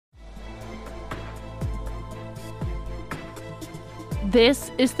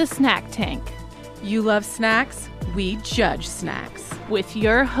This is the Snack Tank. You love snacks? We judge snacks. With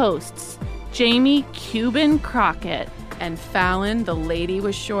your hosts, Jamie Cuban Crockett and Fallon, the lady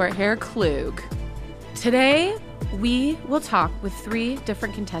with short hair, Klug. Today, we will talk with 3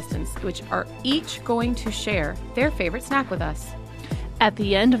 different contestants, which are each going to share their favorite snack with us. At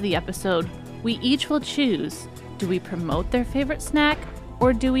the end of the episode, we each will choose, do we promote their favorite snack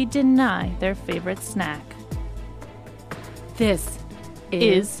or do we deny their favorite snack? This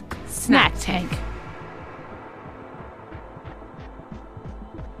is Snack Tank.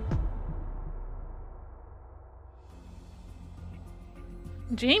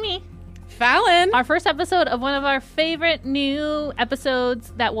 Jamie. Fallon. Our first episode of one of our favorite new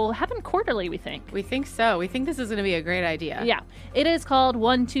episodes that will happen quarterly, we think. We think so. We think this is going to be a great idea. Yeah. It is called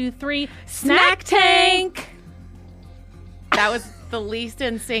 1, 2, 3 Snack Tank. That was the least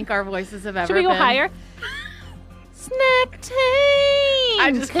in sync our voices have ever been. Should we go higher? Snack Tank.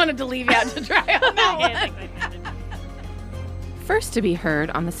 I just wanted to leave you out to dry on that one. First to be heard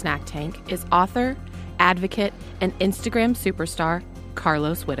on the Snack Tank is author, advocate, and Instagram superstar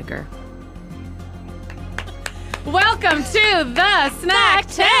Carlos Whittaker. Welcome to the Snack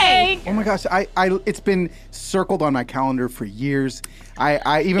Tank. Oh my gosh, I it's been circled on my calendar for years.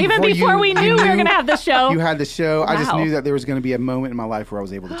 I even before we knew we were going to have the show. You had the show. Wow. I just knew that there was going to be a moment in my life where I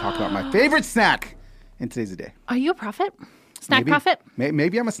was able to talk about my favorite snack. And today's the day. Are you a prophet? Snack Maybe. prophet?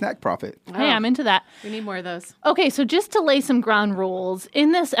 Maybe I'm a snack prophet. Hey, I'm into that. We need more of those. Okay, so just to lay some ground rules,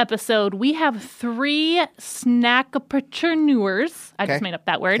 in this episode, we have 3 snackpreneurs, I just made up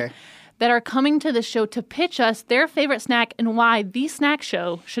that word, that are coming to the show to pitch us their favorite snack and why the snack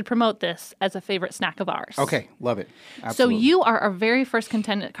show should promote this as a favorite snack of ours. Okay, love it. Absolutely. So you are our very first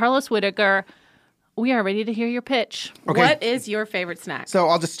contestant, Carlos Whittaker. We are ready to hear your pitch. Okay. What is your favorite snack? So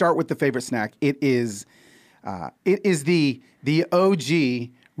I'll just start with the favorite snack. It is the OG,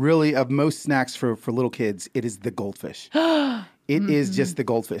 really, of most snacks for little kids. It is the goldfish. It is just the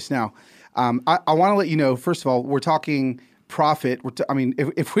goldfish. Now, I want to let you know, first of all, we're talking profit.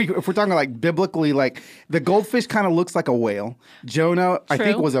 If we're talking like biblically, like the goldfish kind of looks like a whale. Jonah, I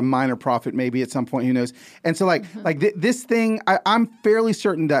think, was a minor prophet maybe at some point. Who knows? And so this thing, I'm fairly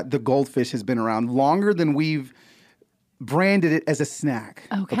certain that the goldfish has been around longer than we've branded it as a snack.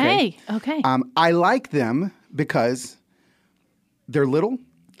 Okay. I like them because they're little.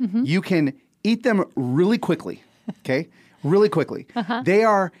 Mm-hmm. You can eat them really quickly. Okay, really quickly. They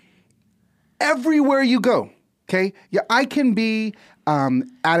are everywhere you go. Okay, yeah, I can be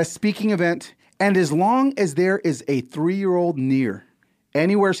at a speaking event, and as long as there is a 3-year-old near,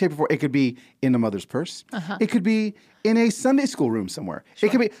 anywhere, shape, or form, it could be in a mother's purse. It could be in a Sunday school room somewhere. Sure.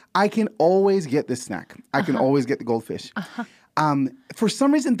 It could be. I can always get this snack. I can always get the goldfish. For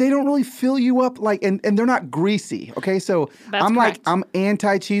some reason, they don't really fill you up and they're not greasy. Okay, so I'm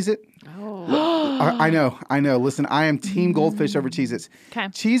anti-Cheez-It. Oh. I know. Listen, I am team goldfish over Cheez-Its. Okay.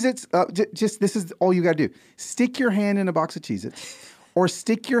 Cheez-Its, this is all you got to do. Stick your hand in a box of Cheez-Its or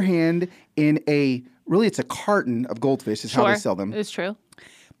stick your hand in it's a carton of goldfish is how they sell them. It's true.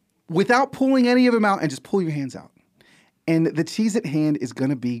 Without pulling any of them out and just pull your hands out. And the Cheez-It hand is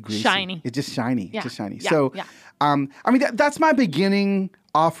going to be greasy. Shiny. It's just shiny. Yeah. It's just shiny. Yeah. So, yeah. That's my beginning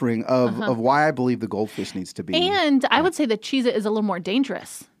offering of why I believe the goldfish needs to be. And I would say that Cheez-It is a little more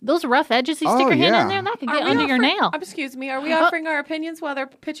dangerous. Those rough edges, you stick your hand in there, that can get under your nail. Excuse me, are we offering our opinions while they're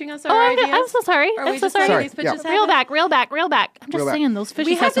pitching us our ideas? I'm so sorry. I'm so sorry. These pitches Reel back. I'm just saying those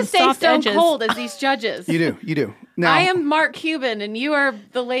fishes have some soft edges. We have to stay stone cold as these judges. You do. Now, I am Mark Cuban, and you are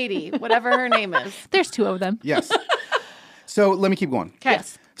the lady, whatever her name is. There's 2 of them. Yes. So let me keep going. Okay.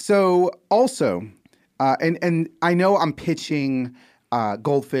 Yes. So also, and I know I'm pitching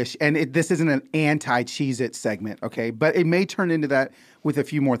goldfish, and this isn't an anti-Cheez-It segment, okay? But it may turn into that with a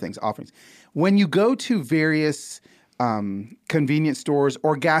few more offerings. When you go to various convenience stores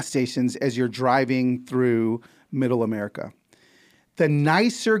or gas stations as you're driving through Middle America, the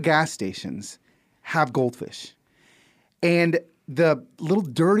nicer gas stations have goldfish. And the little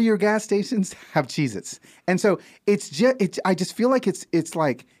dirtier gas stations have Cheez-Its. And so I just feel like it's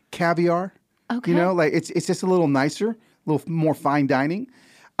like caviar. Okay. You know, like it's just a little nicer, a little more fine dining.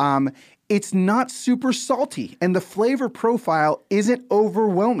 It's not super salty, and the flavor profile isn't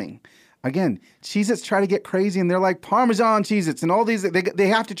overwhelming. Again, Cheez-Its try to get crazy, and they're like Parmesan Cheez-Its and all these. They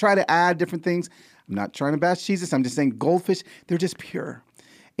have to try to add different things. I'm not trying to bash Cheez-Its. I'm just saying goldfish, they're just pure.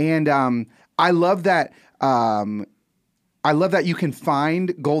 And I love that. I love that you can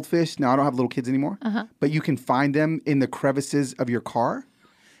find goldfish. Now, I don't have little kids anymore, but you can find them in the crevices of your car.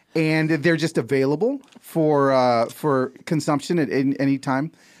 And they're just available for consumption at any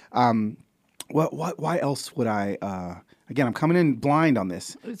time. Why else would I again, I'm coming in blind on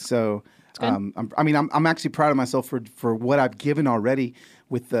this. So, I'm actually proud of myself for what I've given already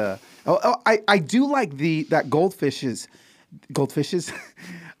with the. I do like that goldfishes. Goldfi?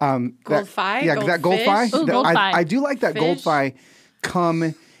 That goldfi. Ooh, goldfi. I do like that Fish. goldfi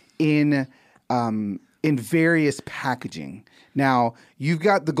come in various packaging. Now you've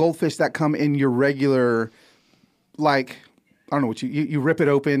got the goldfish that come in your regular, like I don't know what you rip it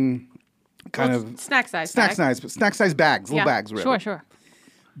open, kind of snack size bags, little bags. Really. Sure.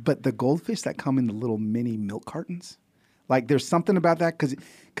 But the goldfish that come in the little mini milk cartons, like there's something about that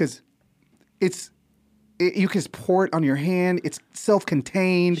because you can just pour it on your hand. It's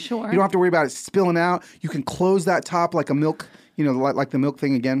self-contained. Sure. You don't have to worry about it spilling out. You can close that top like a milk, like the milk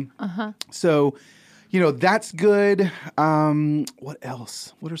thing again. So, that's good. What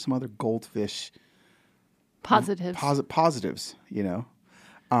else? What are some other goldfish Positives. Positives,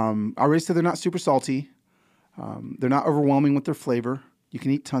 I already said they're not super salty. They're not overwhelming with their flavor. You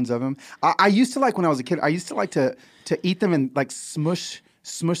can eat tons of them. I used to like when I was a kid. I used to like to eat them and like smush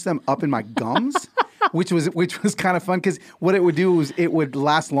them up in my gums, which was kind of fun because what it would do was it would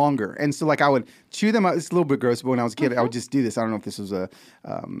last longer. And so like I would chew them out. It's a little bit gross, but when I was a kid, I would just do this. I don't know if this was a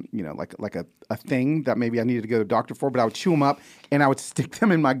thing that maybe I needed to go to a doctor for, but I would chew them up and I would stick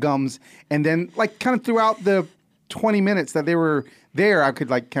them in my gums, and then like kind of throughout the 20 minutes that they were there, I could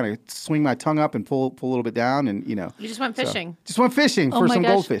like kind of swing my tongue up and pull a little bit down, and You just went fishing. Just went fishing for my some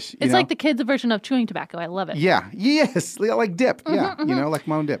gosh. goldfish. It's like the kids' version of chewing tobacco. I love it. Yeah. Yes. Like dip. Yeah. Like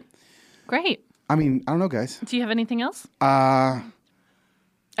my own dip. Great. I mean, I don't know, guys. Do you have anything else? I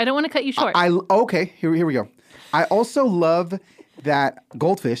don't want to cut you short. Okay. Here we go. I also love that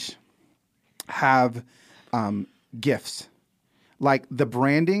goldfish have gifts, like the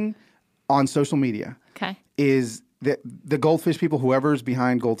branding on social media. Okay. Is that the goldfish people, whoever's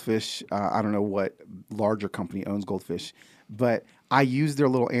behind Goldfish, I don't know what larger company owns Goldfish, but I use their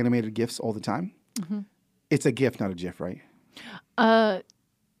little animated GIFs all the time. It's a GIF, not a GIF, right?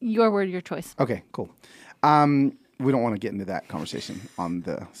 Your word, your choice. Okay, cool. We don't want to get into that conversation on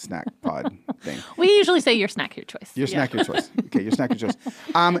the snack pod thing. We usually say your snack, your choice. Your snack, your choice. Okay, your snack, your choice.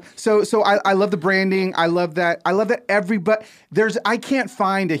 So I love the branding. I love that everybody I can't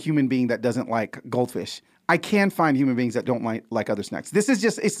find a human being that doesn't like goldfish. I can find human beings that don't like other snacks. It's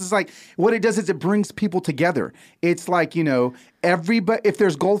just like what it does is it brings people together. It's like, everybody, if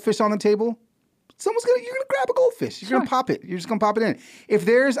there's goldfish on the table, you're gonna grab a goldfish. You're gonna pop it. You're just gonna pop it in. If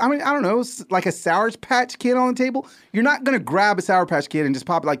there's, I don't know, like a Sour Patch Kid on the table, you're not gonna grab a Sour Patch Kid and just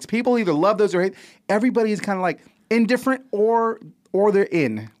pop it. Like people either love those or hate. Everybody is kind of like indifferent or they're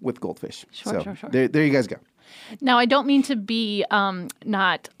in with goldfish. Sure. There you guys go. Now, I don't mean to be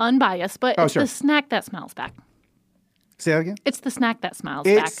not unbiased, but it's sure. the snack that smiles back. Say that again? It's the snack that smiles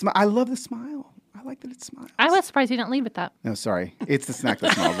back. I love the smile. I like that it smiles. I was surprised you didn't leave it that. No, sorry. It's the snack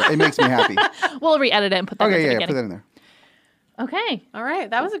that smiles. It makes me happy. We'll re-edit it and put that at the beginning. Put that in there. Okay. All right.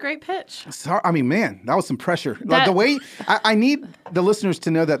 That was a great pitch. Sorry, I mean, man, that was some pressure. Like the way I need the listeners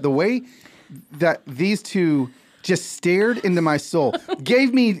to know that the way that these two just stared into my soul,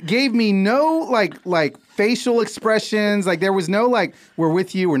 gave me no like facial expressions. Like there was no like we're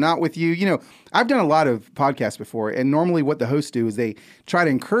with you, we're not with you. I've done a lot of podcasts before, and normally what the hosts do is they try to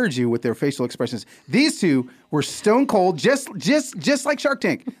encourage you with their facial expressions. These two were stone cold, just like Shark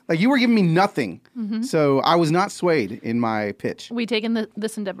Tank. Like you were giving me nothing, so I was not swayed in my pitch. We taken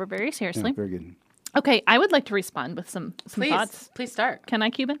this endeavor very seriously. Yeah, very good. Okay, I would like to respond with some thoughts. Please start. Can I,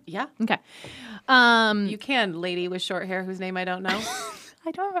 Cuban? Yeah. Okay. You can, lady with short hair whose name I don't know.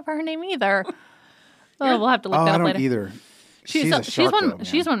 I don't remember her name either. We'll have to look that up I don't later. either. She's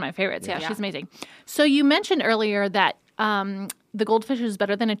one of my favorites. Yeah, she's amazing. So you mentioned earlier that the goldfish is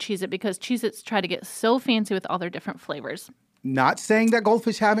better than a Cheez-It because Cheez-Its try to get so fancy with all their different flavors. Not saying that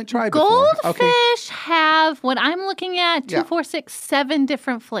goldfish haven't tried before. Goldfish have what I'm looking at 2, 4, 6, 7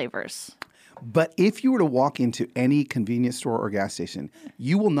 different flavors. But if you were to walk into any convenience store or gas station,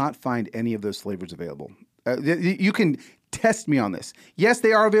 you will not find any of those flavors available. You can test me on this. Yes,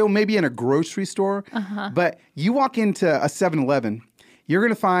 they are available maybe in a grocery store, but you walk into a 7-Eleven, you're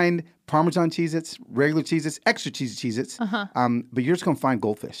going to find Parmesan Cheez-Its, regular Cheez-Its, extra cheesy Cheez-Its, but you're just going to find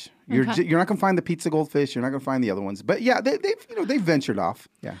goldfish. You're not going to find the pizza goldfish. You're not going to find the other ones. But yeah, they've ventured off.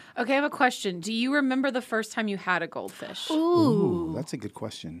 Yeah. Okay, I have a question. Do you remember the first time you had a goldfish? Ooh, that's a good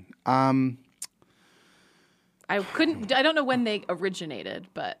question. I don't know when they originated,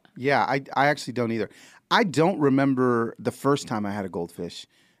 but yeah, I actually don't either. I don't remember the first time I had a goldfish,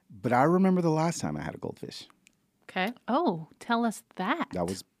 but I remember the last time I had a goldfish. okay. Oh, tell us that. That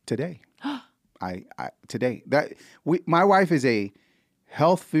was today. Today. My wife is a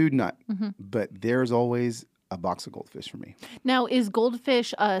health food nut, but there's always a box of goldfish for me. Now, is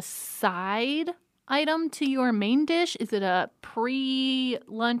goldfish a side item to your main dish? Is it a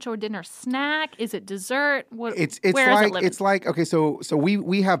pre-lunch or dinner snack? Is it dessert? Where is it living? It's like okay, so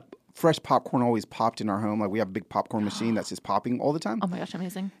we have fresh popcorn always popped in our home. Like we have a big popcorn machine that's just popping all the time. Oh my gosh,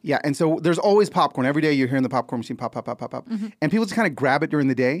 amazing. Yeah, and so there's always popcorn. Every day you're hearing the popcorn machine pop, pop, pop, pop, pop. Mm-hmm. And people just kind of grab it during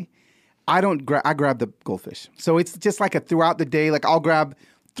the day. I grab the goldfish. So it's just like a throughout the day, like I'll grab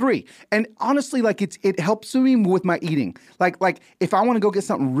 3. And honestly, like it helps me with my eating. Like if I want to go get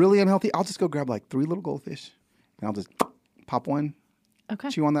something really unhealthy, I'll just go grab like 3 little goldfish. And I'll just pop one. Okay.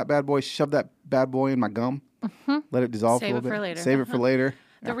 Chew on that bad boy, shove that bad boy in my gum. Let it dissolve Save for a it little for bit. later. Save it for later.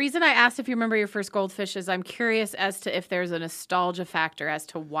 The reason I asked if you remember your first goldfish is I'm curious as to if there's a nostalgia factor as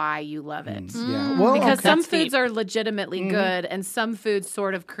to why you love it. Yeah. Well, Because some That's deep. foods are legitimately good, and some foods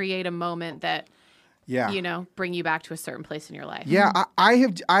sort of create a moment that bring you back to a certain place in your life. Yeah,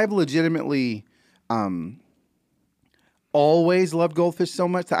 I've legitimately always loved goldfish so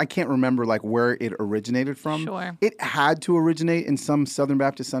much that I can't remember like where it originated from. Sure. It had to originate in some Southern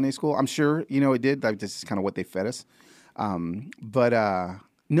Baptist Sunday school. I'm sure, it did. Like, this is kind of what they fed us.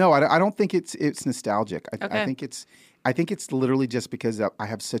 No, I don't think it's nostalgic. I think it's literally just because I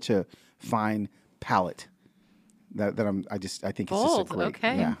have such a fine palate that I think it's just a great.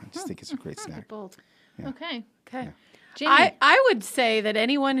 Okay. Yeah, I just think it's a great snack. Bold. Yeah. Okay. Okay. Jamie. I would say that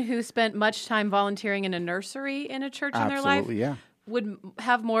anyone who spent much time volunteering in a nursery in a church in their life Absolutely, yeah. would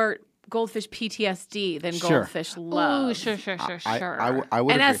have more goldfish PTSD than Sure. goldfish love. Ooh, sure. I would And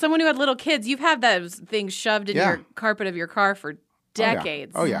agree. as someone who had little kids, you've had those things shoved in Yeah. your carpet of your car for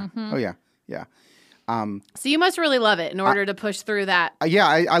decades. Oh yeah. Oh yeah. Yeah. So you must really love it in order to push through that. Yeah,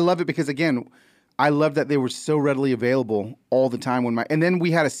 I love it because again, I love that they were so readily available all the time and then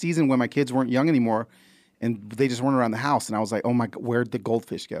we had a season when my kids weren't young anymore and they just weren't around the house and I was like, "Oh my God, where'd the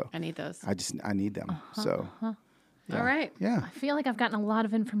goldfish go?" I need those. I need them. So yeah. All right. Yeah. I feel like I've gotten a lot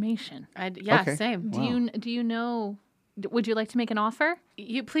of information. Okay. Same. Do you know? Would you like to make an offer?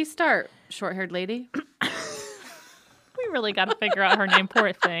 You please start, short-haired lady. We really got to figure out her name.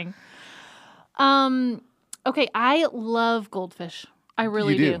 Poor thing. Okay, I love goldfish. I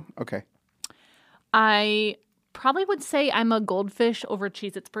really You do. Okay. I probably would say I'm a goldfish over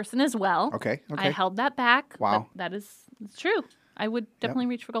Cheez-Its person as well. Okay. I held that back. Wow. But it's true. I would definitely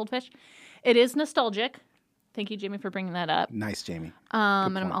reach for goldfish. It is nostalgic. Thank you, Jamie, for bringing that up. Nice, Jamie.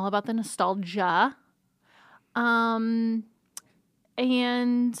 And I'm all about the nostalgia.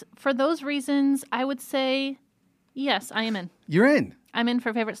 And for those reasons, I would say, yes, I am in. You're in. I'm in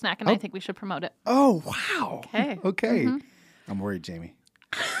for favorite snack, and I think we should promote it. Oh, wow. Okay. Okay. I'm worried, Jamie.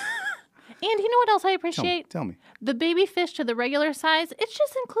 And you know what else I appreciate? Tell me. The baby fish to the regular size. It's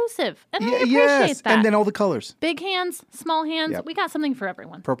just inclusive. And I appreciate Yes. that. And then all the colors. Big hands, small hands. Yep. We got something for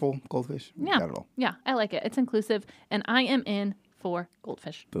everyone. Purple goldfish. We Yeah. got it all. Yeah, I like it. It's inclusive. And I am in for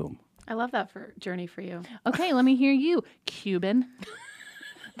goldfish. Boom. I love that journey for you. Okay, let me hear you, Cuban.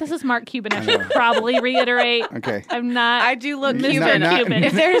 This is Mark Cuban. I should probably reiterate. Okay. I'm not. I do look Mr. Cuban. Cuban.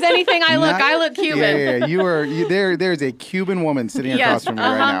 If there's anything I look Cuban. Yeah. There's a Cuban woman sitting across from me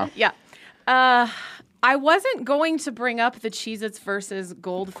right now. Yeah. I wasn't going to bring up the Cheez-Its versus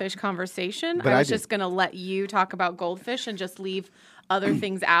goldfish conversation. But I I was did. just going to let you talk about goldfish and just leave other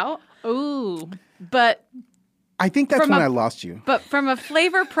things out. Ooh. But I think that's when I lost you. But from a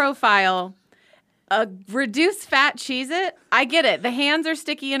flavor profile, a reduced fat Cheez-It, I get it. The hands are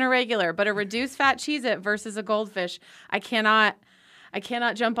sticky and irregular, but a reduced fat Cheez-It versus a goldfish, I cannot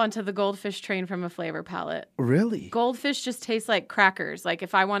jump onto the goldfish train from a flavor palette. Really? Goldfish just tastes like crackers. Like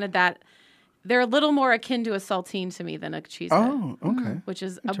if I wanted that, they're a little more akin to a saltine to me than a Cheez-It. Oh, okay. Which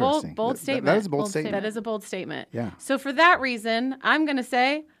is a Interesting. bold statement. That is a bold statement. That is a bold statement. Yeah. So for that reason, I'm going to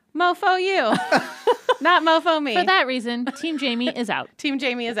say mofo you, not mofo me. For that reason, Team Jamie is out. Team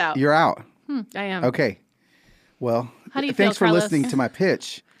Jamie is out. You're out. I am. Okay. Well, How do you thanks feel, for Carlos? listening to my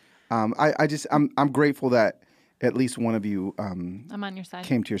pitch. I'm grateful that at least one of you I'm on your side.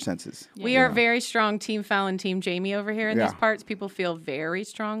 came to your senses. We are very strong Team Fallon, Team Jamie over here in these parts. People feel very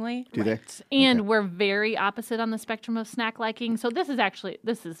strongly. Do they? And we're very opposite on the spectrum of snack liking. So this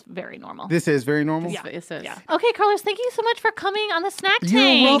is very normal. This is very normal? Yeah. It says. Yeah. Okay, Carlos, thank you so much for coming on the snack You're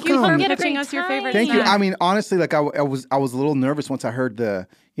tank. welcome. You Thank you hope for a pitching great us your time. favorite Thank you. snack. I mean, honestly, like I was a little nervous once I heard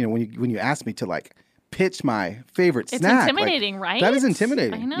when you asked me to like pitch my favorite It's snack. intimidating, like, right? That is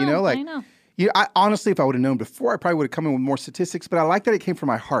intimidating. I know, You know, like I know. I honestly, if I would have known before, I probably would have come in with more statistics. But I like that it came from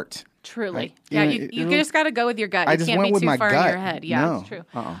my heart. Truly. Yeah, You know, you just got to go with your gut. I You just can't went be with too my far gut. in your head. Yeah, No. it's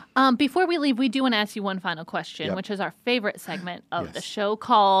true. Before we leave, we do want to ask you one final question, Yep. which is our favorite segment of Yes. the show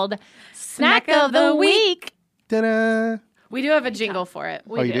called Snack of the Week. Ta-da! We do have a jingle for it.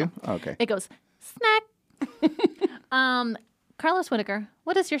 We Oh, you do? Oh, okay. It goes, snack, Carlos Whittaker,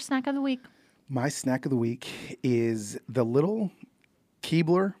 what is your snack of the week? My snack of the week is the little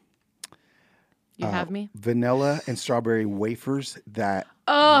Keebler You have me? vanilla and strawberry wafers that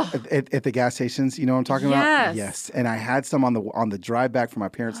at the gas stations. You know what I'm talking about? Yes. And I had some on the drive back from my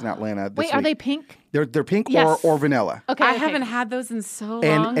parents in Atlanta this week. Are they pink? They're pink or vanilla. Okay. I haven't had those in so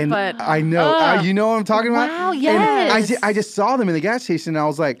long, but I know. You know what I'm talking about? Wow, yes. And I just saw them in the gas station, and I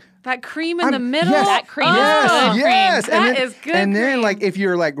was like, that cream in the middle. Yes, that cream yes, is good. yes. That is good. And then, cream. like, if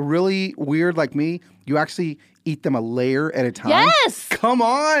you're like really weird like me, you actually eat them a layer at a time. Yes. Come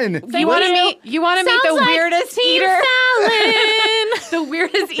on. You want to meet the like weirdest Team eater? Fallon. The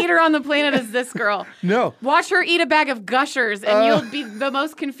weirdest eater on the planet is this girl. No. Watch her eat a bag of Gushers, and you'll be the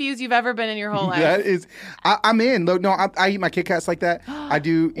most confused you've ever been in your whole life. That is, I'm in. No, I eat my Kit Kats like that. I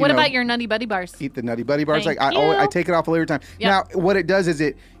do. What about your Nutty Buddy bars? Eat the Nutty Buddy bars. Thank I you. take it off a layer at a time. Yep. Now, what it does is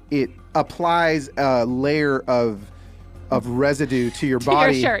it applies a layer of residue to your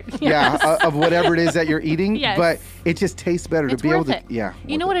body. your shirt. Yeah, Yes. of whatever it is that you're eating. Yes. But it just tastes better It's to be able worth to. it. Yeah.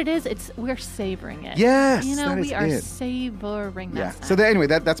 You know what it is? We're savoring it. Yes, You know, that is we are it. savoring that Yeah. snack. So anyway,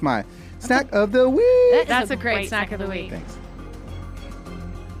 that's my snack of the week. That is That's a great snack of the week. Thanks.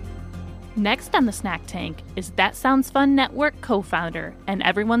 Next on the snack tank is That Sounds Fun Network co-founder and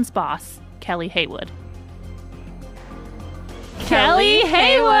everyone's boss, Kelli Haywood. Kelli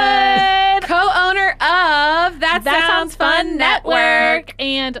Haywood, Co-owner of That Sounds Fun Network.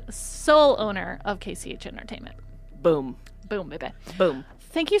 and sole owner of KCH Entertainment. Boom. Boom, baby. Boom.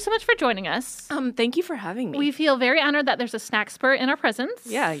 Thank you so much for joining us. Thank you for having me. We feel very honored that there's a snack spur in our presence.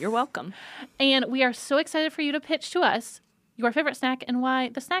 Yeah, you're welcome. And we are so excited for you to pitch to us your favorite snack and why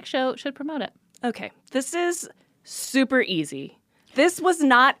the snack show should promote it. Okay, this is super easy. This was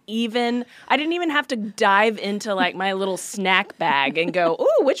not even, I didn't even have to dive into like my little snack bag and go,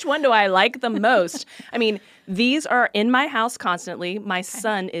 ooh, which one do I like the most? I mean, these are in my house constantly. My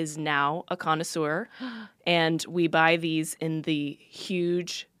son is now a connoisseur, and we buy these in the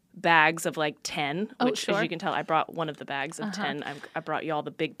huge bags of like 10, which as you can tell, I brought one of the bags of 10. I brought you all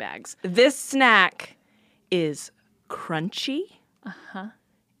the big bags. This snack is crunchy.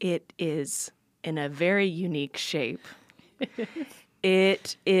 It is in a very unique shape.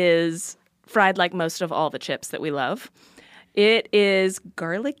 It is fried like most of all the chips that we love. It is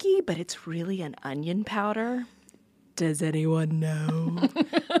garlicky, but it's really an onion powder. Does anyone know?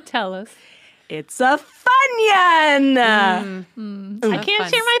 Tell us. It's a Funyun! I can't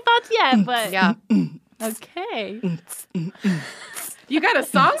share my thoughts yet, but Yeah. okay. You got a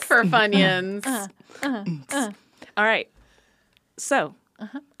song for Funyuns. All right. So,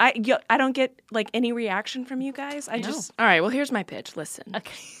 I don't get like any reaction from you guys. All right, well, here's my pitch. Listen.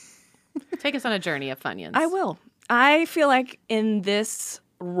 Okay. Take us on a journey of Funyuns. I will. I feel like in this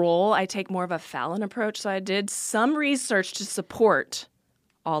role, I take more of a Fallon approach. So I did some research to support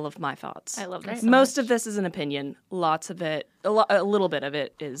all of my thoughts. I love this. Most of this is an opinion. Lots of it, a little bit of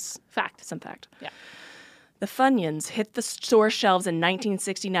it is Fact. some fact. Yeah. The Funyuns hit the store shelves in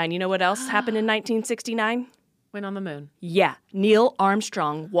 1969. You know what else happened in 1969? Went on the moon. Yeah, Neil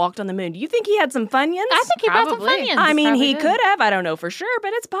Armstrong walked on the moon. Do you think he had some Funyuns? I think he brought some Probably. Funyuns. I mean, probably he did. could have. I don't know for sure,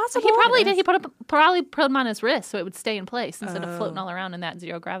 but it's possible. He probably did. He probably put them on his wrist so it would stay in place instead of floating all around in that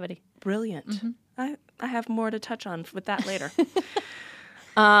zero gravity. Brilliant. I have more to touch on with that later.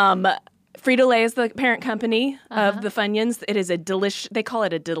 Frito-Lay is the parent company of the Funyuns. It is they call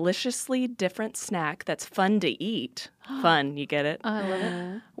it a deliciously different snack that's fun to eat. Fun, you get it? I love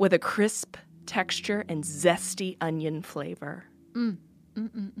it. With a crisp texture and zesty onion flavor.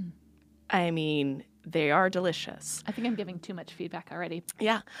 I mean, they are delicious. I think I'm giving too much feedback already.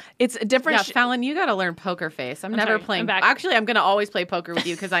 Yeah. It's a different... Yeah, Fallon, you got to learn poker face. I'm never sorry. playing. I'm back. Actually, I'm going to always play poker with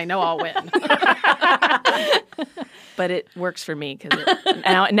you because I know I'll win. but it works for me because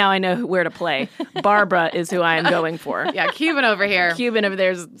now I know where to play. Barbara is who I am going for. Yeah, Cuban over here. Cuban over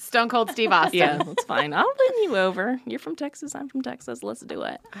there's Stone Cold Steve Austin. yeah, that's fine. I'll win you over. You're from Texas. I'm from Texas. Let's do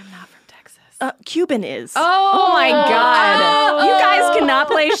it. I'm not from Texas. Cuban is. Oh my God! You guys cannot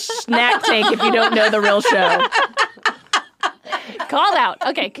play Snack Tank if you don't know the real show. Called out.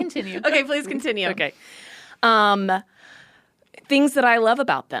 Okay, continue. Okay, please continue. Okay. Things that I love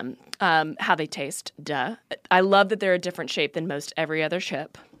about them. How they taste. Duh. I love that they're a different shape than most every other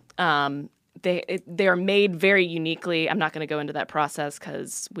chip. They are made very uniquely. I'm not going to go into that process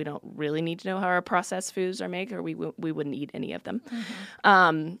because we don't really need to know how our processed foods are made, or we wouldn't eat any of them.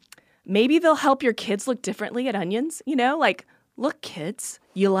 Maybe they'll help your kids look differently at onions. You know, like, look, kids,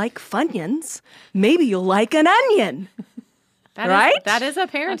 you like Funyuns. Maybe you'll like an onion. Right? That is a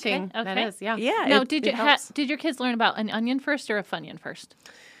parenting. Okay. That is, yeah. Yeah. Now, it did helps. your kids learn about an onion first or a Funyun first?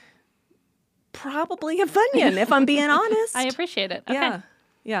 probably a Funyun, if I'm being honest. I appreciate it. Okay.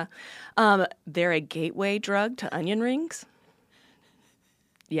 Yeah. They're a gateway drug to onion rings.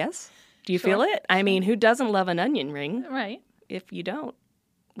 Yes? Do you feel it? I mean, who doesn't love an onion ring? Right. If you don't,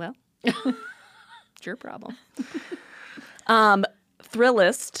 well, it's your problem.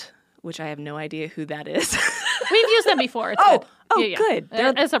 Thrillist, which I have no idea who that is. We've used them before. It's good. Yeah. Good.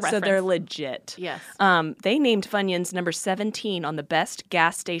 It's a reference. So they're legit. Yes. They named Funyuns number 17 on the best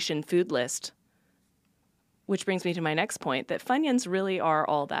gas station food list, which brings me to my next point, that Funyuns really are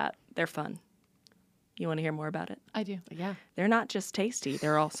all that. They're fun. You want to hear more about it? I do. Yeah. They're not just tasty,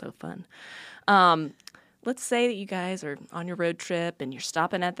 they're also fun. Let's say that you guys are on your road trip and you're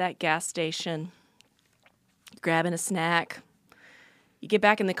stopping at that gas station, grabbing a snack. You get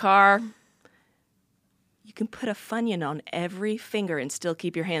back in the car. You can put a Funyun on every finger and still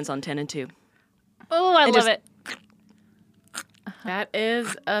keep your hands on 10 and 2. Oh, I love it. That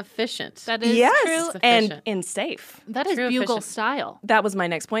is efficient. That is true. and safe. That is True Bugle efficient. style. That was my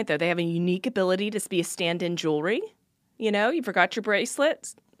next point, though. They have a unique ability to be a stand-in jewelry. You know, you forgot your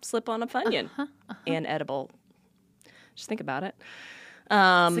bracelet, slip on a Funyun. And edible. Just think about it.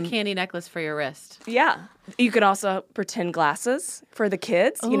 It's a candy necklace for your wrist. Yeah. You could also pretend glasses for the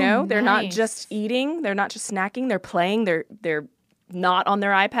kids. You know, they're not nice. just eating. They're not just snacking. They're playing. They're not on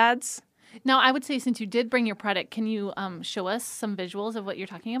their iPads. Now, I would say since you did bring your product, can you show us some visuals of what you're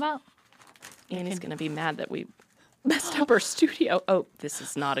talking about? Annie's going to be mad that we messed up our studio. Oh, this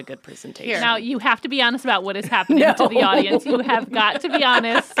is not a good presentation. Here. Now, you have to be honest about what is happening to the audience. You have got to be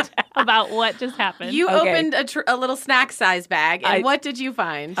honest about what just happened. You Okay. opened a little snack size bag, and what did you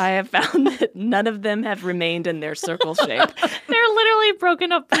find? I have found that none of them have remained in their circle shape. They're literally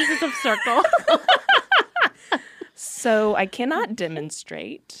broken up pieces of circle. So I cannot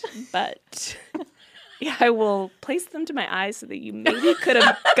demonstrate, but I will place them to my eyes so that you maybe could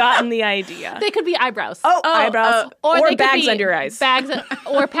have gotten the idea. They could be eyebrows. Eyebrows or they could bags be under your eyes. Bags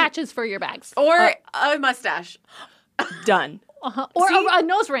or patches for your bags. or a mustache. Done. Or a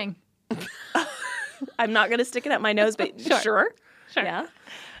nose ring. I'm not going to stick it up my nose, but sure. Sure.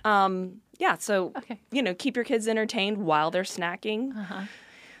 Yeah. So, Okay. keep your kids entertained while they're snacking.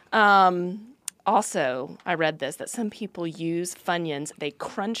 Also, I read this, that some people use Funyuns, they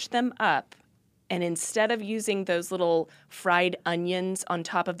crunch them up, and instead of using those little fried onions on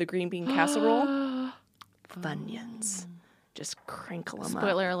top of the green bean casserole, Funyuns. Just crinkle them up.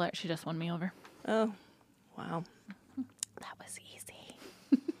 Spoiler alert, she just won me over. Oh, wow. That was easy.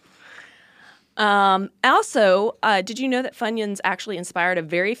 Also, did you know that Funyuns actually inspired a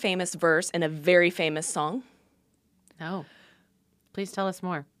very famous verse in a very famous song? No. Please tell us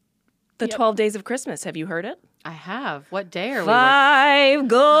more. The 12 Days of Christmas. Have you heard it? I have. What day are we? 5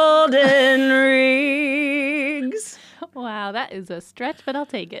 golden rings. Wow, that is a stretch, but I'll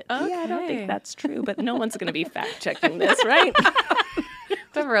take it. Okay. Yeah, I don't think that's true, but no one's going to be fact-checking this, right?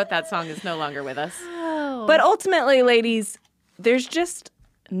 Whoever wrote that song is no longer with us. Oh. But ultimately, ladies, there's just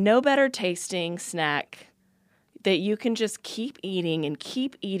no better tasting snack that you can just keep eating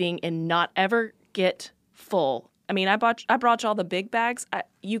and not ever get full. I mean, I brought you all the big bags.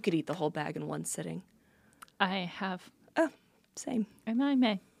 You could eat the whole bag in one sitting. I have. Oh, same. And I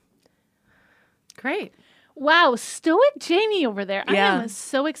may. Great. Wow, stoic Jamie over there. Yeah. I am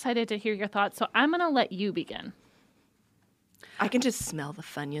so excited to hear your thoughts, so I'm going to let you begin. I can just smell the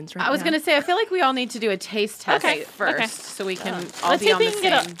Funyuns right now. I was going to say, I feel like we all need to do a taste test first so we can all Let's be see if on we the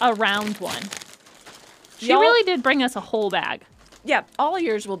can same. get a round one. She Y'all- really did bring us a whole bag. Yeah, all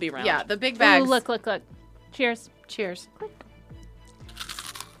yours will be round. Yeah, the big Ooh, bags. look. Cheers. Cheers.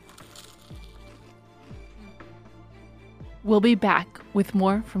 We'll be back with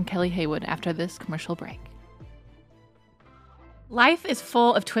more from Kelli Haywood after this commercial break. Life is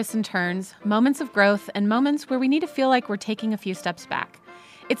full of twists and turns, moments of growth, and moments where we need to feel like we're taking a few steps back.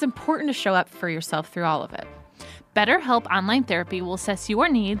 It's important to show up for yourself through all of it. BetterHelp Online Therapy will assess your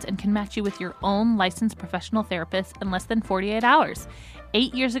needs and can match you with your own licensed professional therapist in less than 48 hours.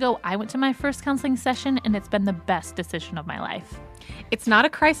 8 years ago, I went to my first counseling session, and it's been the best decision of my life. It's not a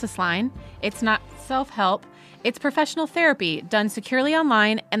crisis line. It's not self-help. It's professional therapy done securely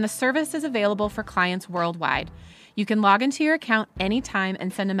online, and the service is available for clients worldwide. You can log into your account anytime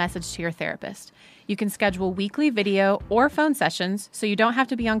and send a message to your therapist. You can schedule weekly video or phone sessions, so you don't have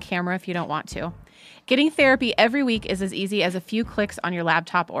to be on camera if you don't want to. Getting therapy every week is as easy as a few clicks on your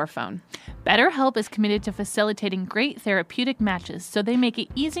laptop or phone. BetterHelp is committed to facilitating great therapeutic matches, so they make it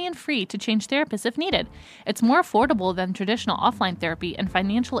easy and free to change therapists if needed. It's more affordable than traditional offline therapy, and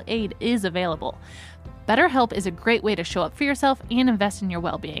financial aid is available. BetterHelp is a great way to show up for yourself and invest in your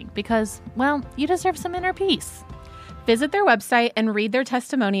well-being because, well, you deserve some inner peace. Visit their website and read their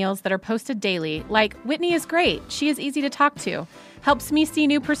testimonials that are posted daily, like Whitney is great, she is easy to talk to, helps me see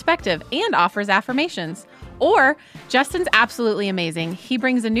new perspective, and offers affirmations. Or, Justin's absolutely amazing. He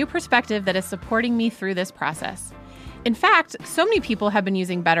brings a new perspective that is supporting me through this process. In fact, so many people have been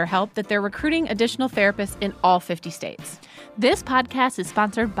using BetterHelp that they're recruiting additional therapists in all 50 states. This podcast is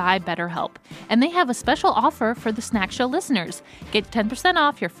sponsored by BetterHelp, and they have a special offer for the Snack Show listeners. Get 10%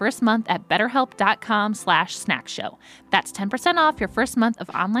 off your first month at betterhelp.com/snackshow. That's 10% off your first month of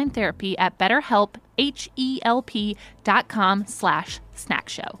online therapy at BetterHelp,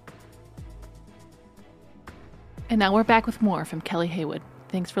 HELP.com/snackshow. And now we're back with more from Kelli Haywood.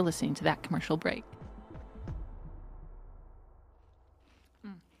 Thanks for listening to that commercial break.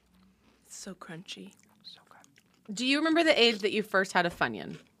 So crunchy. Do you remember the age that you first had a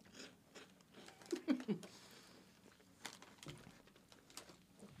Funyun?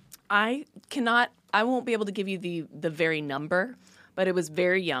 I won't be able to give you the very number, but it was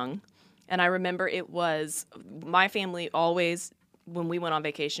very young. And I remember it was, my family always, when we went on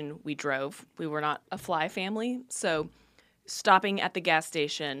vacation, we drove. We were not a fly family. So stopping at the gas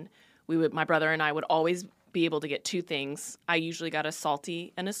station, my brother and I would always be able to get two things. I usually got a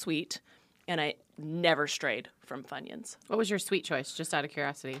salty and a sweet, and I never strayed from Funyuns. What was your sweet choice, just out of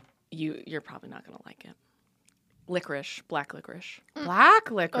curiosity? You're probably not going to like it. Licorice, black licorice.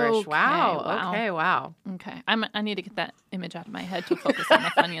 Black licorice. Okay, Wow. wow. Okay, wow. Okay, I need to get that image out of my head to focus on the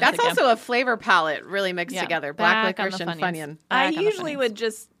Funyuns That's again. also a flavor palette really mixed Yeah, together. Black back on licorice the and Funyuns. Funyun. I Back on the usually Funyuns. would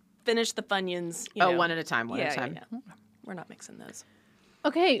just finish the Funyuns. You know. One at a time, one at a time. Yeah. We're not mixing those.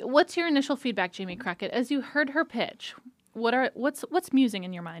 Okay, what's your initial feedback, Jamie Crockett, as you heard her pitch? What's musing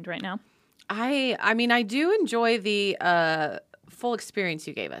in your mind right now? I mean, I do enjoy the full experience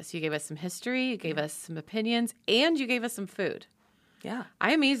you gave us. You gave us some history, you gave us some opinions, and you gave us some food. Yeah.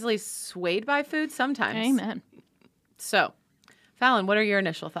 I am easily swayed by food sometimes. Amen. So, Fallon, what are your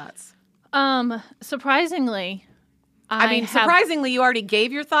initial thoughts? Surprisingly, surprisingly, you already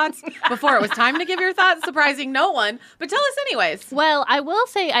gave your thoughts before it was time to give your thoughts. Surprising no one. But tell us anyways. Well, I will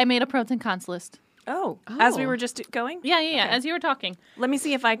say I made a pros and cons list. Oh, as we were just going? Yeah, Okay. as you were talking. Let me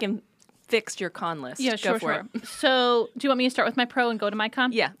see if I can fix your con list. Yeah, Go sure, for sure. it. So, do you want me to start with my pro and go to my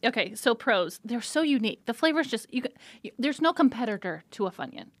con? Yeah. Okay, so pros. They're so unique. The flavor's just, there's no competitor to a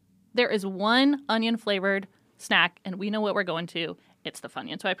Funyun. There is one onion-flavored snack, and we know what we're going to. It's the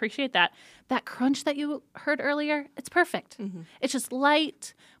Funyun. So I appreciate that. That crunch that you heard earlier, it's perfect. Mm-hmm. It's just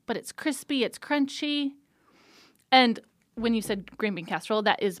light, but it's crispy, it's crunchy. And when you said green bean casserole,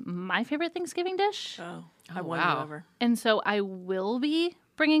 that is my favorite Thanksgiving dish. Oh, I won wow. you over. And so I will be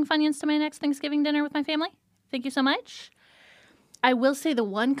bringing Funyuns to my next Thanksgiving dinner with my family. Thank you so much. I will say the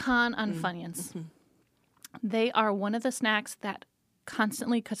one con on Funyuns. Mm-hmm. They are one of the snacks that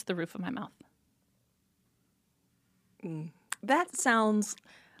constantly cuts the roof of my mouth. That sounds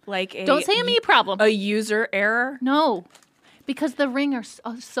like Don't say a me problem. a user error. No, because the ring are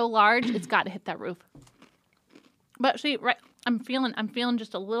so large, it's got to hit that roof. But see, right, I'm feeling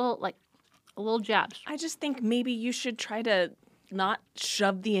just a little jabs. I just think maybe you should try to not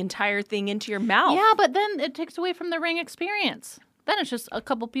shove the entire thing into your mouth. Yeah, but then it takes away from the ring experience. Then it's just a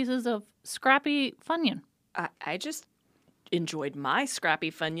couple pieces of scrappy Funyun. I just enjoyed my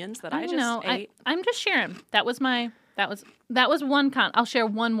scrappy Funyuns that I just know. ate. I'm just sharing. That was one con. I'll share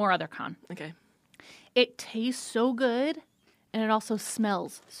one more other con. Okay. It tastes so good, and it also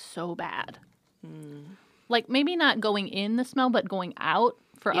smells so bad. Like maybe not going in the smell, but going out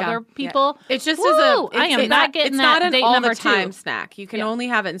for other people. It's just Woo! I am not getting it's that not an date all number the time 2. snack. You can only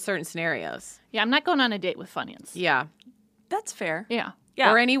have it in certain scenarios. Yeah, I'm not going on a date with Funyuns. Yeah. That's fair. Yeah.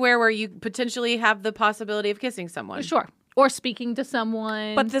 Yeah. Or anywhere where you potentially have the possibility of kissing someone. Sure. Or speaking to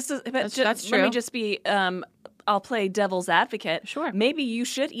someone. But this is that's Let true. me just be I'll play devil's advocate. Sure. Maybe you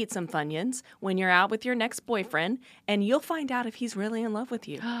should eat some Funyuns when you're out with your next boyfriend, and you'll find out if he's really in love with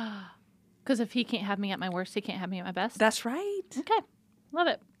you. Because if he can't have me at my worst, he can't have me at my best. That's right. Okay. Love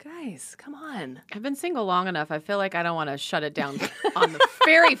it. Guys, come on. I've been single long enough. I feel like I don't want to shut it down on the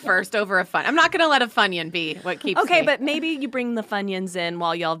very first over a fun. I'm not going to let a Funyun be what keeps Okay, me. but maybe you bring the Funyuns in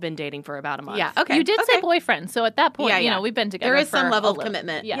while y'all have been dating for about a month. Yeah, okay. You did okay. say boyfriend, so at that point, Yeah, you yeah. know, we've been together There is for some level a of little-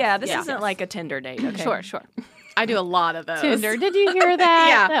 commitment. Yes. Yeah, this Yes. isn't like a Tinder date. Okay. Sure. I do a lot of those. Tinder. Did you hear that?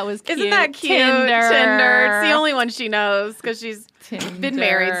 Yeah. That was cute. Isn't that cute? Tinder. It's the only one she knows because she's been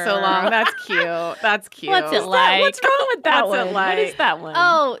married so long. That's cute. That's cute. What's it like? What's wrong with that What's it one? like? What is that one?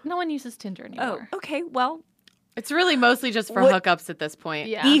 Oh, no one uses Tinder Oh, anymore. okay. Well, It's really mostly just for What- hookups at this point.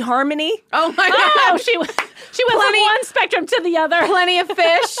 Yeah. eHarmony. Oh my Oh, god. she went from one spectrum to the other. Plenty of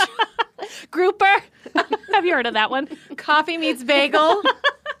fish. Grouper. Have you heard of that one? Coffee meets bagel.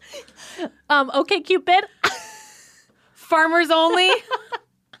 Okay, Cupid. Farmers only.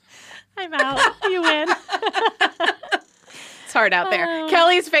 I'm out. You win. It's hard out there.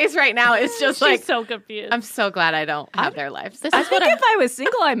 Kelly's face right now is just She's like, so confused. I'm so glad I don't have their lives. This I is what think if I was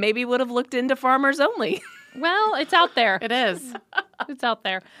single, I maybe would have looked into farmers only. well, it's out there. It is. It's out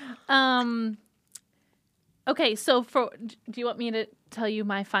there. Okay, so do you want me to tell you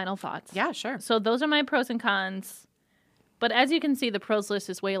my final thoughts? Yeah, sure. So those are my pros and cons. But as you can see, the pros list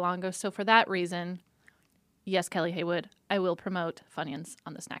is way longer. So for that reason, yes, Kelli Haywood, I will promote Funyuns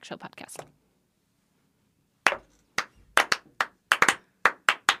on the Snack Show podcast.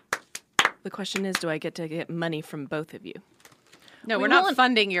 The question is, do I get to get money from both of you? No, We we're not won't-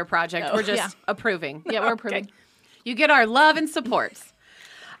 funding your project. Oh, We're just yeah. approving. Yeah, we're approving. You get our love and support.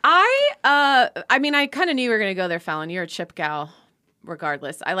 I mean, I kind of knew you were going to go there, Fallon. You're a chip gal,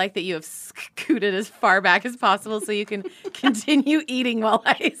 regardless. I like that you have scooted as far back as possible so you can continue eating while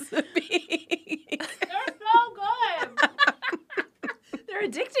I speak. They're so good. They're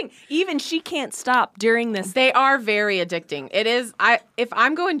addicting. Even she can't stop during this. They are very addicting. It is. If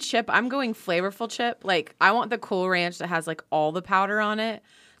I'm going chip, I'm going flavorful chip. Like I want the Cool Ranch that has like all the powder on it.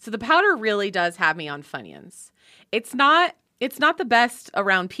 So the powder really does have me on Funyuns. It's not the best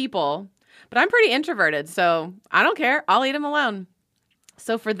around people, but I'm pretty introverted, so I don't care. I'll eat them alone.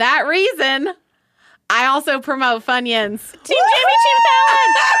 So for that reason, I also promote Funyuns. Team Jamie, Team Fallon.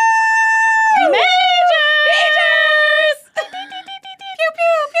 Majors! Pew,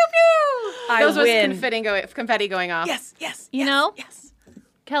 pew, pew, pew. I Those win. was confetti going off. Yes, yes. You yes, know? Yes.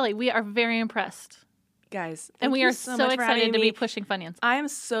 Kelly, we are very impressed. Guys, And thank we you are so so much for excited having to me. be pushing Funyuns. I am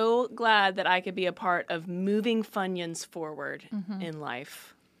so glad that I could be a part of moving Funyuns forward in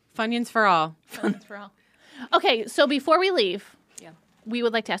life. Funyuns for all. Funyuns for all. Okay, so before we leave, Yeah. we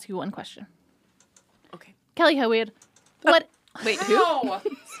would like to ask you one question. Okay. Kelli Haywood, what... Wait, who? No.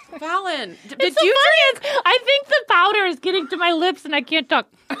 Fallon, did It's the you Funyuns! I think the powder is getting to my lips and I can't talk.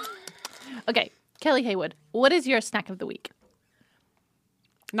 Okay, Kelli Haywood, what is your snack of the week?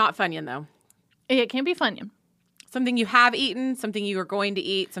 Not Funyun, though. It can be Funyun. Something you have eaten, something you are going to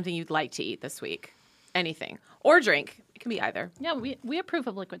eat, something you'd like to eat this week. Anything. Or drink. It can be either. Yeah, we approve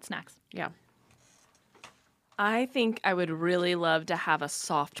of liquid snacks. Yeah. I think I would really love to have a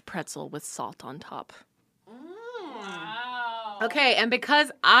soft pretzel with salt on top. Okay, and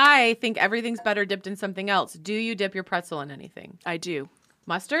because I think everything's better dipped in something else, do you dip your pretzel in anything? I do.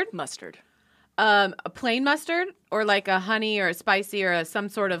 Mustard? Mustard. A plain mustard? Or like a honey or a spicy or some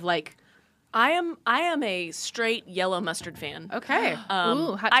sort of like... I am a straight yellow mustard fan. Okay.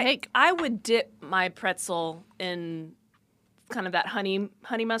 Ooh, hot take. I would dip my pretzel in kind of that honey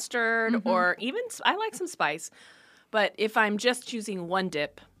mustard, or even I like some spice. But if I'm just choosing one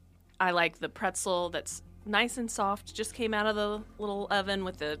dip, I like the pretzel that's nice and soft, just came out of the little oven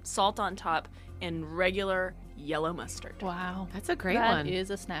with the salt on top, and regular yellow mustard. Wow. That's a great That one.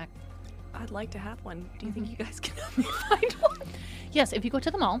 is a snack. I'd like to have one. Do you think you guys can help me find one? Yes, if you go to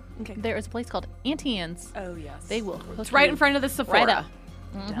the mall, Okay. there is a place called Auntie Anne's. Oh, yes. They will host It's right you in front of the Sephora. right up.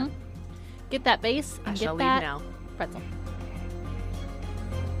 Done. Get that base I and shall get leave that now. pretzel.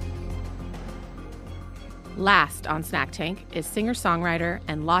 Last on Snack Tank is singer-songwriter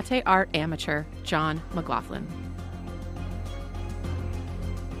and latte art amateur John McLaughlin.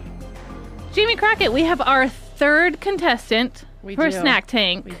 Jamie Crockett, we have our third contestant We for do. Snack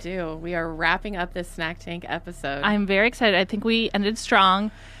Tank. We do. We are wrapping up this Snack Tank episode. I'm very excited. I think we ended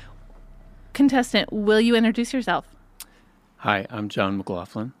strong. Contestant, will you introduce yourself? Hi, I'm John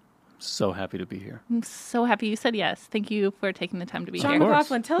McLaughlin. So happy to be here. I'm so happy you said yes. Thank you for taking the time to be John here. course,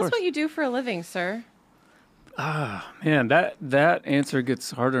 McLaughlin, tell of us course. what you do for a living, sir. Man, that answer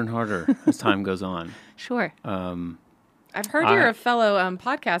gets harder and harder as time goes on. Sure. I've heard you're a fellow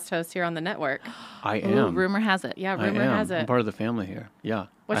podcast host here on the network. I Ooh, am. rumor has it. Yeah, I rumor am. has I'm it. part of the family here. Yeah.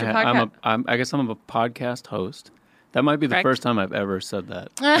 What's your I guess I'm a podcast host. That might be the Correct. first time I've ever said that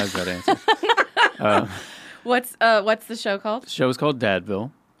as that answer. What's the show called? The show is called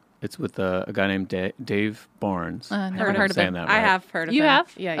Dadville. It's with a guy named Dave Barnes. Never I think I'm heard of saying him. that I right. have heard of You him.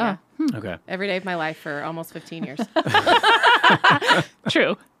 have? Yeah, yeah. Okay. Every day of my life for almost 15 years.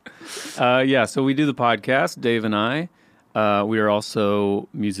 True. Yeah, so we do the podcast, Dave and I. We are also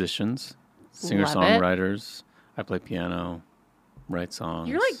musicians, singer-songwriters. I play piano, write songs.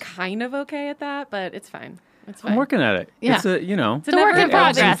 You're like kind of okay at that, but it's fine. It's fine. I'm working at it. Yeah. It's a, you know, It's a work in never-ending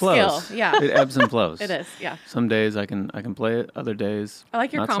progress. skill. Flows. Yeah, It ebbs and flows. it is. Yeah. Some days I can play it, other days I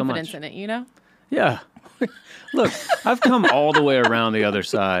like your not so confidence much. in it, you know? Yeah. Look, I've come all the way around the other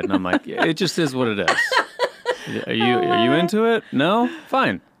side, and I'm like, yeah, it just is what it is. Are you into it? No?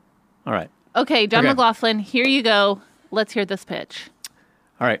 Fine. All right. Okay, John Okay. McLaughlin, here you go. Let's hear this pitch.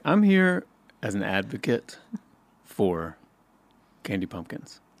 All right. I'm here as an advocate for candy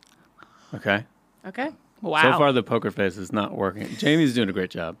pumpkins. Okay? Okay. Wow. So far, the poker face is not working. Jamie's doing a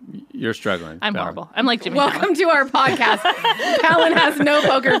great job. You're struggling. I'm Fallon. horrible. I'm like Jimmy Fallon. Welcome to our podcast. Fallon has no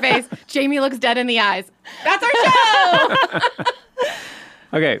poker face. Jamie looks dead in the eyes. That's our show.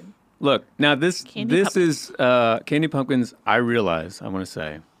 Okay, look. Now, this Candy is candy pumpkins. I realize, I want to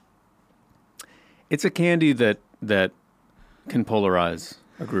say, it's a candy that can polarize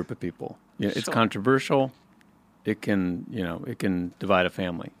a group of people. Yeah, it's Sure. controversial. It can divide a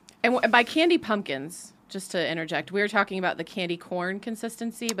family. And by candy pumpkins, just to interject, we were talking about the candy corn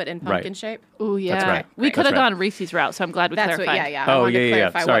consistency, but in pumpkin Right. shape. Ooh, yeah. That's right. We could have That's right. gone Reese's route, so I'm glad we That's clarified. what. Yeah. I Oh wanted to yeah.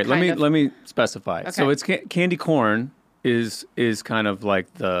 clarify Sorry, what kind of- let me specify. So Okay. it's candy corn is kind of like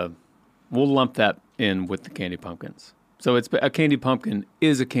we'll lump that in with the candy pumpkins. So it's a candy pumpkin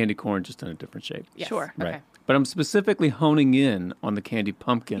is a candy corn just in a different shape. Yes. Sure. Okay. Right. But I'm specifically honing in on the candy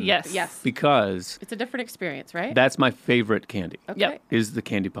pumpkin. Yes. Yes. Because It's a different experience, right? that's my favorite candy. Okay. Yep. Is the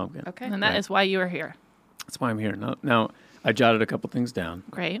candy pumpkin. Okay. And that is why you are here. That's why I'm here. Now I jotted a couple things down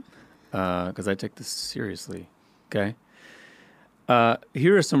Great. because I take this seriously. Okay.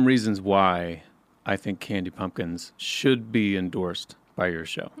 Here are some reasons why I think candy pumpkins should be endorsed by your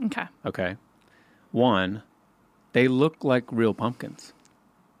show. Okay. Okay. One, they look like real pumpkins,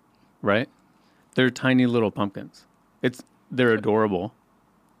 right? They're tiny little pumpkins. They're adorable.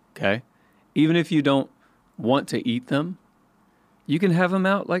 Okay. Even if you don't want to eat them, you can have them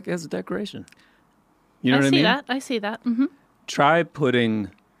out like as a decoration. You know what I mean? I see that. Mm-hmm. Try putting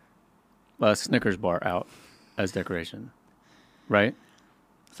a Snickers bar out as decoration, right?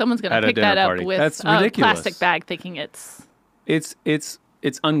 Someone's going At to a pick dinner that up party. with That's a ridiculous. plastic bag thinking it's, It's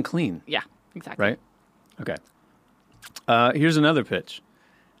unclean, yeah, exactly. right? Okay. Here's another pitch.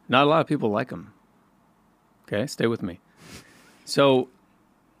 Not a lot of people like them. Okay, stay with me. So,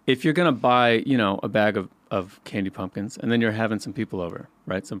 if you're gonna buy, a bag of candy pumpkins, and then you're having some people over,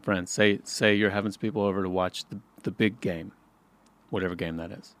 right? Some friends. Say you're having some people over to watch the big game, whatever game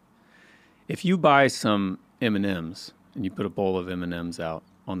that is. If you buy some M&Ms and you put a bowl of M&Ms out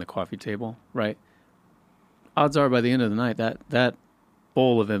on the coffee table, right? Odds are by the end of the night that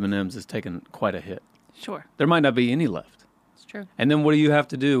bowl of M&Ms is taking quite a hit. Sure. There might not be any left. It's true. And then what do you have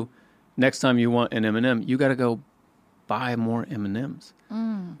to do next time you want an M&M? You got to go buy more M&Ms,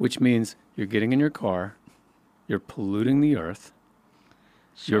 which means you're getting in your car, you're polluting the earth,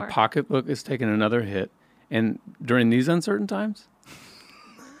 Sure. your pocketbook is taking another hit, and during these uncertain times.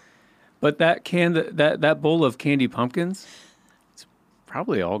 But that bowl of candy pumpkins, it's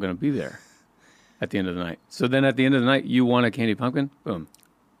probably all going to be there at the end of the night. So then at the end of the night, you want a candy pumpkin, boom.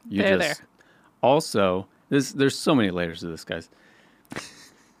 They're there. Also, there's so many layers to this, guys.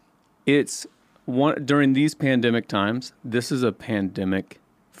 It's during these pandemic times, this is a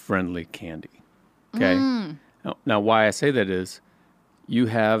pandemic-friendly candy. Okay? Now, why I say that is you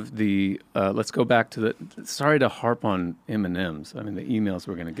have the, let's go back to sorry to harp on M&Ms. I mean, the emails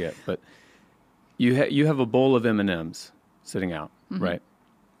we're going to get, but you have a bowl of M&Ms sitting out, right?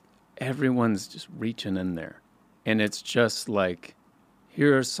 Everyone's just reaching in there. And it's just like,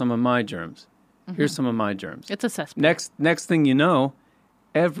 here are some of my germs. Here's some of my germs. It's a cesspool. Next thing you know,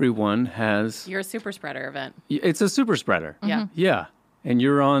 everyone has, You're a super spreader event. it's a super spreader. Yeah. Yeah. And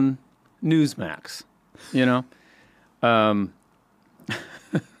you're on Newsmax,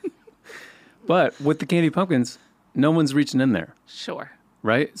 But with the candy pumpkins, no one's reaching in there, Sure.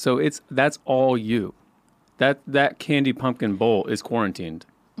 right? So that's all you. That candy pumpkin bowl is quarantined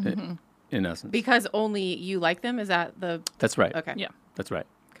in essence. Because only you like them? Is that the... That's right. Okay. Yeah. That's right.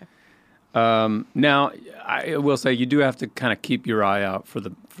 Okay. Now, I will say you do have to kind of keep your eye out for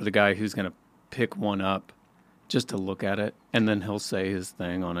the guy who's going to pick one up just to look at it, and then he'll say his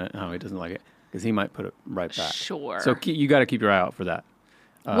thing on it, how he doesn't like it, because he might put it right back. Sure. So you got to keep your eye out for that.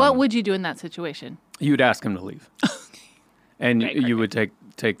 What would you do in that situation? You'd ask him to leave, and Great, you great, would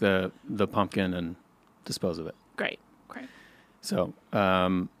take the pumpkin and dispose of it. Great. Great. So,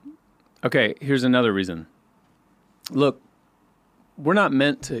 okay, here's another reason. Look, we're not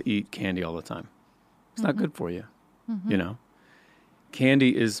meant to eat candy all the time. It's not good for you,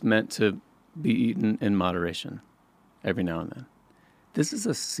 Candy is meant to be eaten in moderation every now and then. This is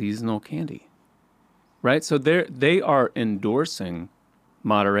a seasonal candy, right? So they are endorsing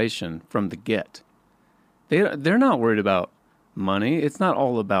moderation from the get. They're not worried about money. It's not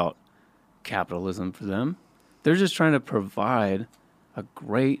all about capitalism for them. They're just trying to provide a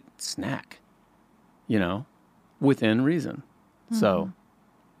great snack, within reason. So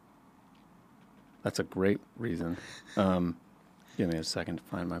that's a great reason. Give me a second to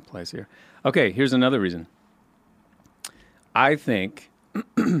find my place here. Okay, here's another reason. I think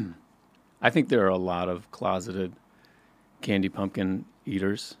there are a lot of closeted candy pumpkin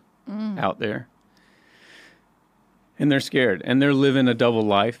eaters out there. And they're scared. And they're living a double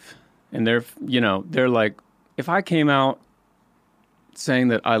life. And they're like, if I came out saying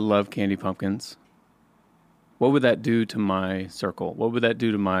that I love candy pumpkins, what would that do to my circle? What would that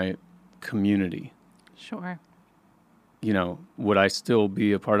do to my community? Sure. Would I still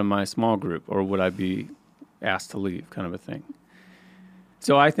be a part of my small group, or would I be asked to leave, kind of a thing?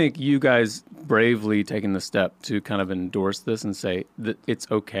 So I think you guys bravely taking the step to kind of endorse this and say that it's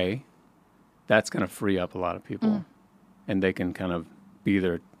okay, that's going to free up a lot of people, and they can kind of be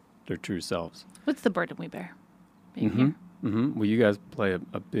their true selves. What's the burden we bear? Being here? Well, you guys play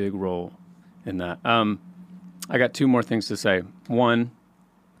a big role in that. I got two more things to say. One,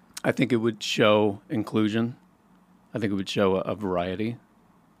 I think it would show inclusion. I think it would show a variety.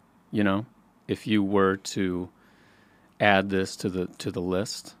 If you were to add this to the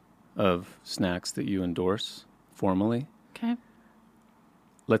list of snacks that you endorse formally. Okay.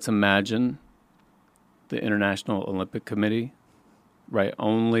 Let's imagine the International Olympic Committee, right,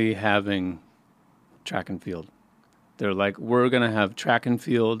 only having track and field. They're like, we're going to have track and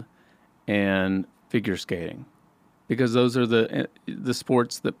field and figure skating because those are the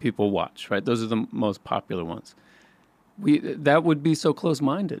sports that people watch, right? Those are the most popular ones. That would be so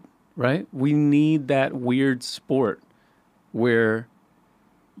close-minded, right? We need that weird sport where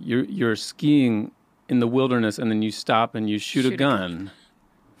you're skiing in the wilderness and then you stop and you shoot a gun.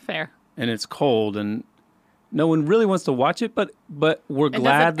 Fair. And it's cold and no one really wants to watch it, but we're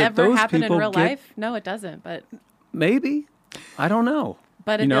glad that does it ever those happen people in real get, life? No, it doesn't. But maybe. I don't know.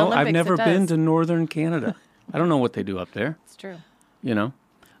 But in the Olympics, I've never it does. been to northern Canada. I don't know what they do up there. It's true.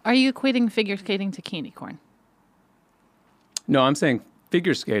 Are you equating figure skating to candy corn? No, I'm saying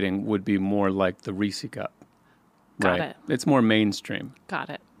figure skating would be more like the Reese Cup. Got right? it. It's more mainstream, Got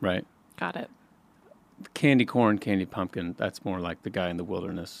it. right? Got it. Candy corn, candy pumpkin, that's more like the guy in the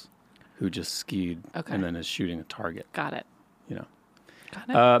wilderness who just skied Okay. and then is shooting a target, Got it.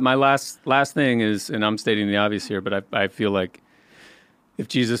 Got it. My last thing is, and I'm stating the obvious here, but I feel like if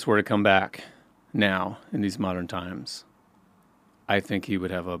Jesus were to come back now in these modern times, I think he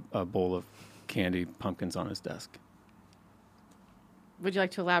would have a bowl of candy pumpkins on his desk. Would you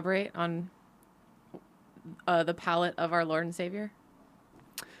like to elaborate on the palate of our Lord and Savior?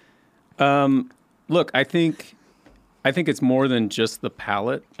 Look, I think it's more than just the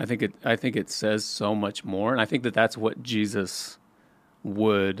palate. I think it says so much more, and I think that's what Jesus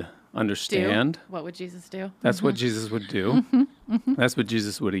would understand. What would Jesus do? That's what Jesus would do. That's what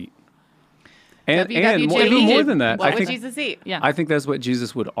Jesus would eat. And WWJD. even more than that, What I would think Jesus eat? Yeah. I think that's what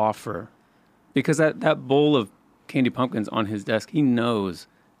Jesus would offer, because that bowl of candy pumpkins on his desk, he knows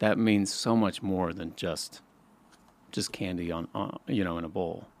that means so much more than just candy on in a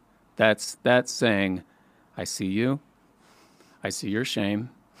bowl. That's saying, I see you, I see your shame,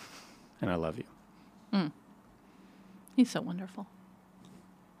 and I love you. He's so wonderful.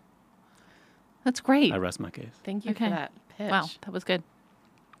 That's great. I rest my case. Thank you Okay. for that pitch. Wow, that was good.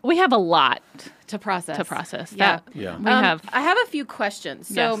 We have a lot To process. Yeah. Yeah. We have. I have a few questions.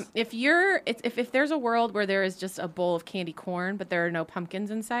 So Yes. if there's a world where there is just a bowl of candy corn, but there are no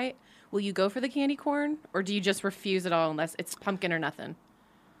pumpkins in sight, will you go for the candy corn, or do you just refuse it all unless it's pumpkin or nothing?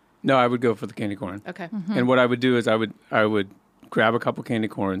 No, I would go for the candy corn. Okay. And what I would do is I would grab a couple candy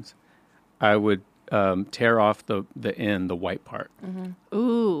corns. I would tear off the white part.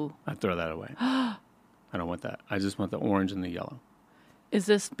 Ooh. I'd throw that away. I don't want that. I just want the orange and the yellow. Is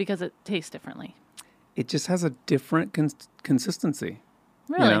this because it tastes differently? It just has a different consistency.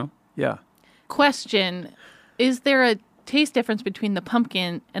 Really? Yeah. Question: is there a taste difference between the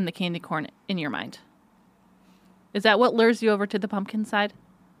pumpkin and the candy corn in your mind? Is that what lures you over to the pumpkin side?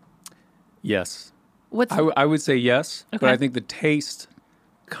 Yes. What's I would say yes, but Okay. I think the taste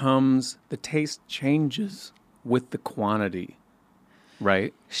changes with the quantity,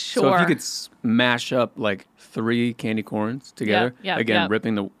 right? So if Sure. you could smash up like 3 candy corns together, yeah.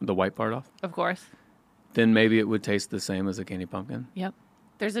 ripping the white part off, Of course. then maybe it would taste the same as a candy pumpkin. Yep.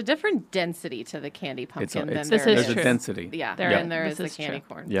 There's a different density to the candy pumpkin than This there is there's a true. density. Yeah, There- than there this is the is candy true.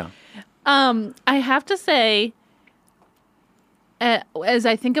 corn. Yeah. I have to say, as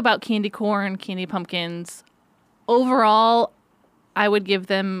I think about candy corn, candy pumpkins, overall, I would give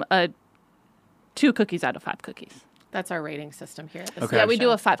them 2 cookies out of 5 cookies. That's our rating system here at the Okay. Yeah, snack we show. do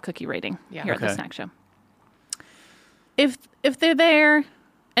a 5 cookie rating Yeah. here at the Okay. snack show. If they're there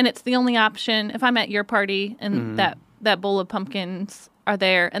and it's the only option, if I'm at your party and that bowl of pumpkins are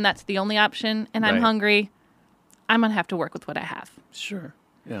there and that's the only option and I'm Right. hungry, I'm going to have to work with what I have. Sure.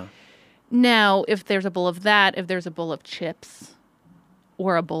 Yeah. Now, if there's a bowl of that, if there's a bowl of chips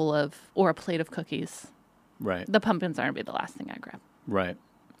or a plate of cookies, Right. The pumpkins aren't be the last thing I grab. Right.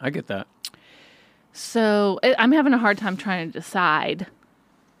 I get that. So I'm having a hard time trying to decide.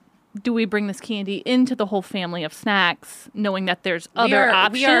 Do we bring this candy into the whole family of snacks, knowing that there's other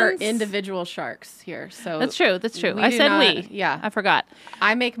options? We are individual sharks here. So That's true. That's true. we I do said not- we. yeah. I forgot.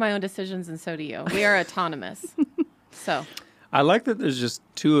 I make my own decisions, and so do you. We are autonomous. So I like that there's just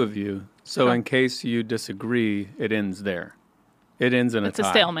two of you. So in case you disagree, it ends there. It ends in It's a tie.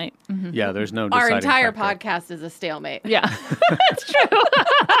 a stalemate. Mhm. Yeah, there's no our deciding entire factor. podcast is a stalemate. Yeah, it's true.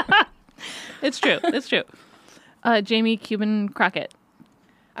 It's true. It's true. Jamie Cuban Crockett.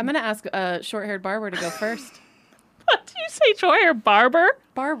 I'm going to ask short-haired Barbara to go first. What did you say, Troy or Barber?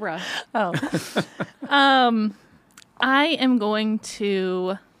 Barbara. Oh. I am going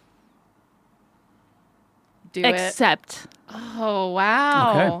to Do it. accept Oh,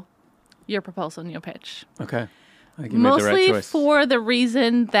 wow. Okay. your proposal and your pitch. Okay. I think you made the right Mostly choice. for the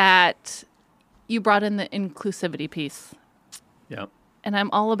reason that you brought in the inclusivity piece. Yeah. And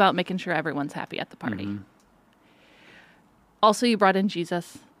I'm all about making sure everyone's happy at the party. Mm-hmm. Also, you brought in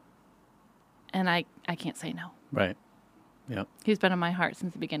Jesus. And I can't say no. Right. Yep. He's been in my heart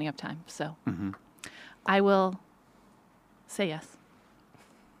since the beginning of time. So Mm-hmm. I will say yes.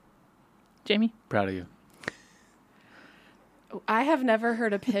 Jamie? Proud of you. I have never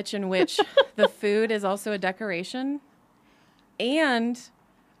heard a pitch in which the food is also a decoration and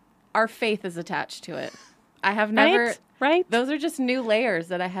our faith is attached to it. I have never. Right? Those are just new layers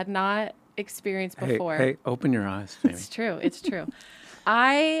that I had not experienced before. Hey, open your eyes, Jamie. It's true. It's true.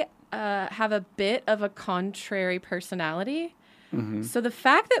 I have a bit of a contrary personality. Mm-hmm. So the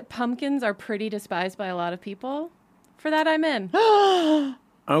fact that pumpkins are pretty despised by a lot of people, for that I'm in.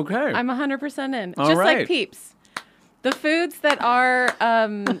 Okay. I'm 100% in. All Just right. like Peeps. The foods that are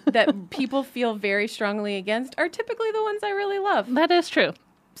that people feel very strongly against are typically the ones I really love. That is true.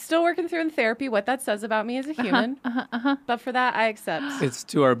 Still working through in therapy what that says about me as a human. But for that, I accept. It's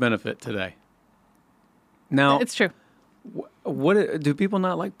to our benefit today. Now, It's true. what do people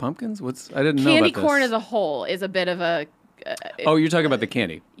not like pumpkins? I didn't know Candy about this. corn as a whole is a bit of a Oh, you're talking about the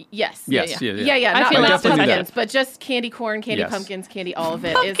candy. yes. Yes, yeah. Yeah, I not feel not that's definitely pumpkins, that. but just candy corn, candy Yes. pumpkins, candy all of it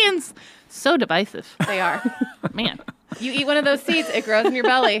is. Pumpkins, so divisive. They are. Man. You eat one of those seeds, it grows in your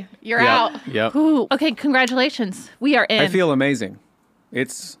belly. You're Yep, out. Yep. Ooh, okay, congratulations. We are in. I feel amazing.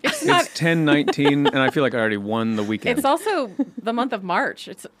 It's not- 10/19, and I feel like I already won the weekend. It's also the month of March.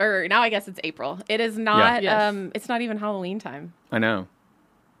 Or now I guess it's April. It is not. Yeah. Yes. It's not even Halloween time. I know.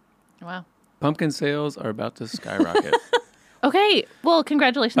 Wow. Pumpkin sales are about to skyrocket. Okay, well,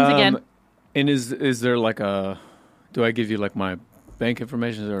 congratulations again. And is there like a? Do I give you like my bank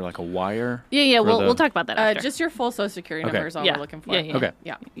information? Is there like a wire? Yeah, for we'll talk about that after. Just your full Social Security Okay. number is all Yeah. we're looking for. Yeah. Okay.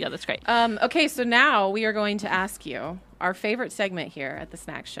 Yeah. that's great. Okay, so now we are going to ask you our favorite segment here at the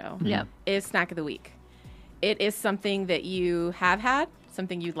Snack Show. Yeah. Is Snack of the Week. It is something that you have had,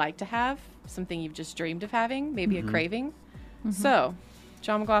 something you'd like to have, something you've just dreamed of having, maybe a craving. So,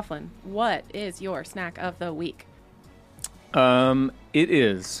 John McLaughlin, what is your snack of the week? It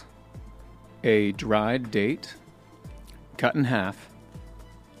is a dried date, cut in half,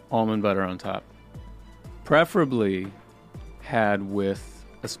 almond butter on top, preferably had with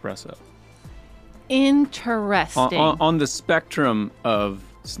espresso. Interesting. On the spectrum of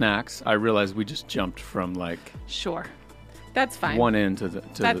snacks, I realize we just jumped from like Sure. That's fine. one end to the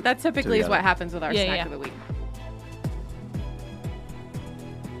That typically is the what other. happens with our Yeah, snack yeah. of the week.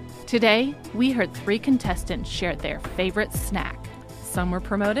 Today, we heard 3 contestants share their favorite snack. Some were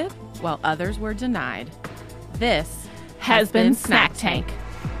promoted, while others were denied. This Has been Snack Tank.